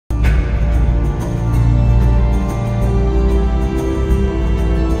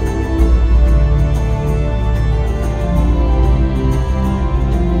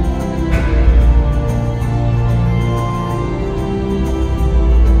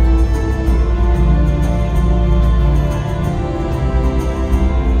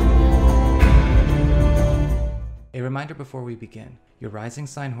before we begin. Your rising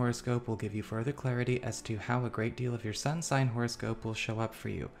sign horoscope will give you further clarity as to how a great deal of your sun sign horoscope will show up for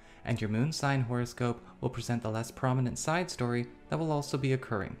you, and your moon sign horoscope will present the less prominent side story that will also be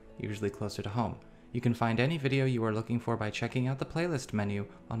occurring, usually closer to home. You can find any video you are looking for by checking out the playlist menu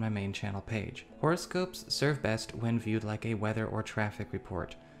on my main channel page. Horoscopes serve best when viewed like a weather or traffic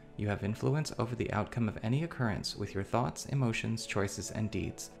report. You have influence over the outcome of any occurrence with your thoughts, emotions, choices, and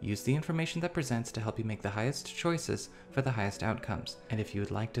deeds. Use the information that presents to help you make the highest choices for the highest outcomes. And if you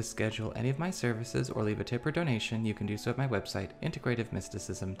would like to schedule any of my services or leave a tip or donation, you can do so at my website,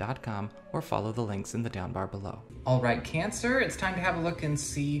 integrativemysticism.com, or follow the links in the down bar below. Alright, Cancer, it's time to have a look and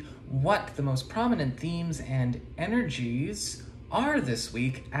see what the most prominent themes and energies are this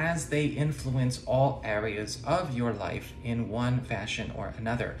week as they influence all areas of your life in one fashion or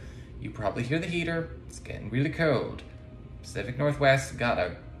another. You probably hear the heater, it's getting really cold. Pacific Northwest got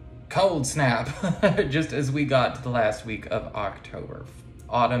a cold snap just as we got to the last week of October.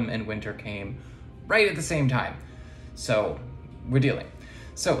 Autumn and winter came right at the same time. So we're dealing.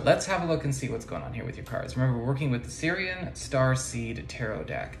 So let's have a look and see what's going on here with your cards. Remember, we're working with the Syrian Star Seed Tarot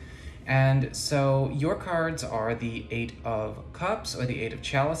deck. And so your cards are the Eight of Cups or the Eight of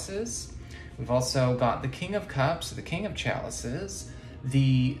Chalices. We've also got the King of Cups, or the King of Chalices,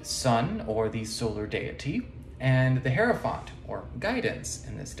 the Sun or the Solar Deity, and the Hierophant or Guidance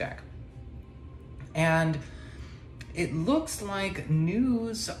in this deck. And it looks like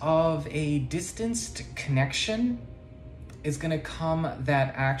news of a distanced connection is going to come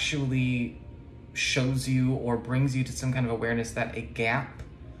that actually shows you or brings you to some kind of awareness that a gap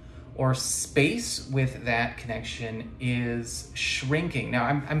or space with that connection is shrinking. Now,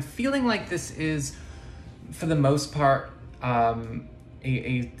 I'm feeling like this is, for the most part,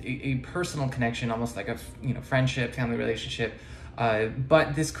 a personal connection, almost like a friendship, family relationship.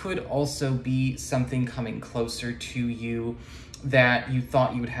 But this could also be something coming closer to you that you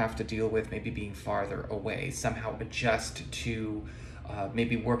thought you would have to deal with, maybe being farther away, somehow adjust to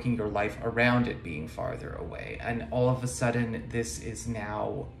maybe working your life around it being farther away. And all of a sudden, this is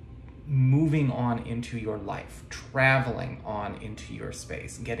now moving on into your life, traveling on into your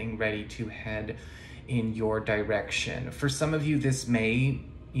space, getting ready to head in your direction. For some of you, this may,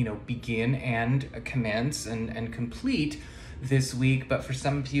 begin and commence and complete this week, but for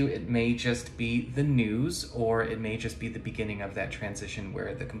some of you, it may just be the news, or it may just be the beginning of that transition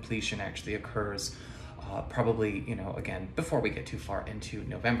where the completion actually occurs, probably, again, before we get too far into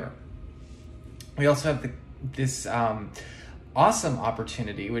November. We also have this awesome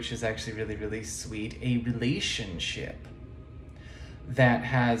opportunity, which is actually really, really sweet, a relationship that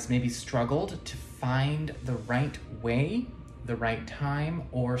has maybe struggled to find the right way, the right time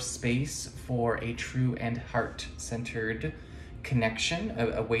or space for a true and heart-centered connection,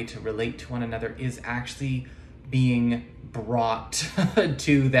 a way to relate to one another, is actually being brought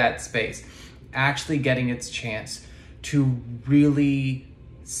to that space, actually getting its chance to really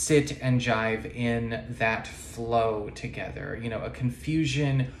sit and jive in that flow together. A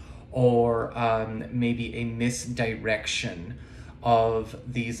confusion or maybe a misdirection of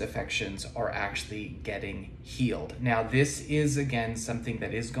these affections are actually getting healed. Now, this is, again, something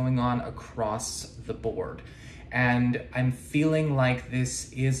that is going on across the board. And I'm feeling like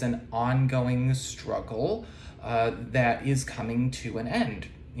this is an ongoing struggle that is coming to an end,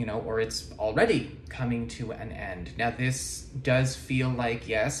 or it's already coming to an end. Now, this does feel like,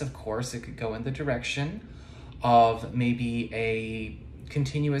 yes, of course, it could go in the direction of maybe a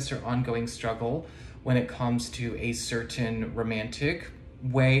continuous or ongoing struggle when it comes to a certain romantic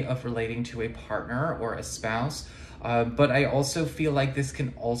way of relating to a partner or a spouse. But I also feel like this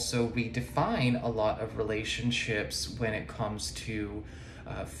can also redefine a lot of relationships when it comes to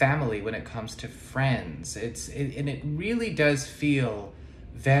family, when it comes to friends. And it really does feel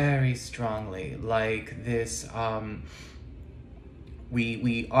very strongly like this.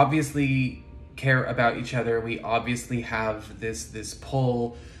 We obviously care about each other. We obviously have this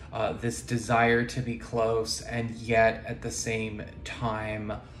pull, this desire to be close, and yet at the same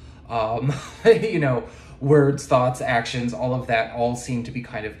time, words, thoughts, actions, all of that all seem to be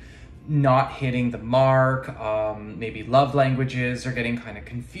kind of not hitting the mark. Maybe love languages are getting kind of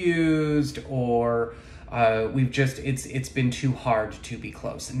confused, or it's been too hard to be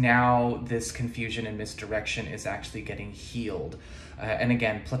close. Now this confusion and misdirection is actually getting healed. And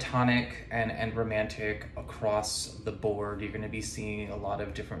again, platonic and romantic across the board. You're going to be seeing a lot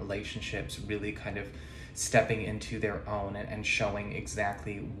of different relationships really kind of stepping into their own and showing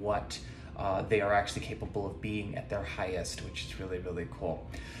exactly what they are actually capable of being at their highest, which is really, really cool.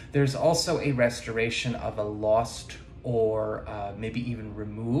 There's also a restoration of a lost or maybe even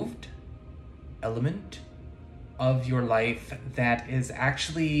removed element of your life that is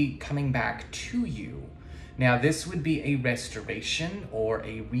actually coming back to you. Now, this would be a restoration or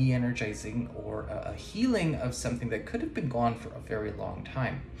a re-energizing or a healing of something that could have been gone for a very long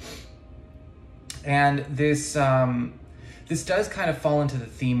time. And this does kind of fall into the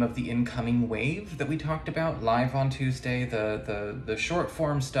theme of the incoming wave that we talked about live on Tuesday. The short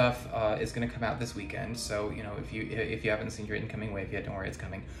form stuff is going to come out this weekend. So, you know, if you haven't seen your incoming wave yet, don't worry, it's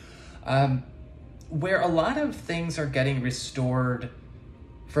coming. Where a lot of things are getting restored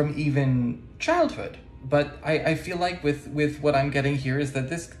from even childhood. But I feel like with what I'm getting here is that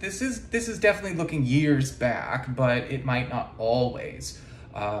this is definitely looking years back, but it might not always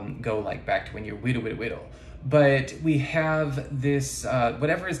go like back to when you're whittle. But we have this,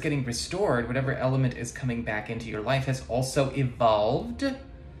 whatever is getting restored, whatever element is coming back into your life has also evolved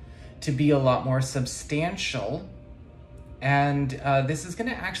to be a lot more substantial. And this is going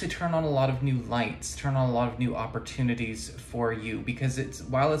to actually turn on a lot of new lights, turn on a lot of new opportunities for you, because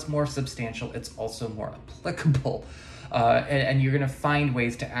while it's more substantial, it's also more applicable. And you're going to find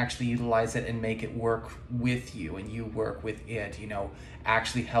ways to actually utilize it and make it work with you, and you work with it, you know,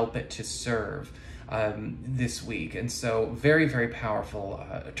 actually help it to serve this week. And so very, very powerful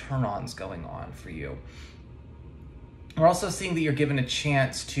turn-ons going on for you. We're also seeing that you're given a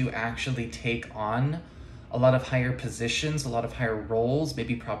chance to actually take on a lot of higher positions, a lot of higher roles,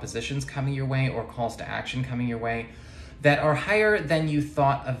 maybe propositions coming your way or calls to action coming your way that are higher than you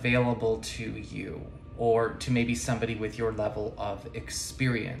thought available to you, or to maybe somebody with your level of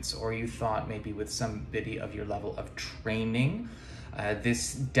experience, or you thought maybe with somebody of your level of training.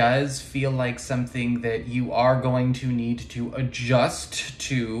 This does feel like something that you are going to need to adjust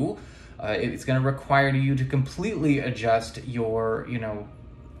to. It's going to require you to completely adjust your, you know,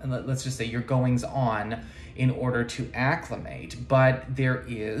 let's just say your goings on in order to acclimate. But there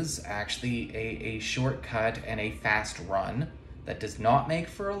is actually a shortcut and a fast run that does not make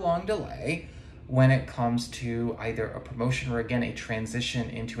for a long delay when it comes to either a promotion or, again, a transition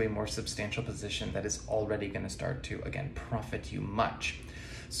into a more substantial position that is already going to start to, again, profit you much.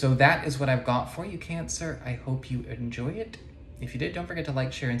 So that is what I've got for you, Cancer. I hope you enjoy it. If you did, don't forget to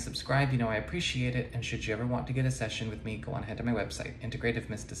like, share, and subscribe. You know I appreciate it. And should you ever want to get a session with me, go on ahead to my website,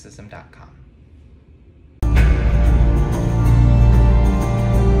 integrativemysticism.com.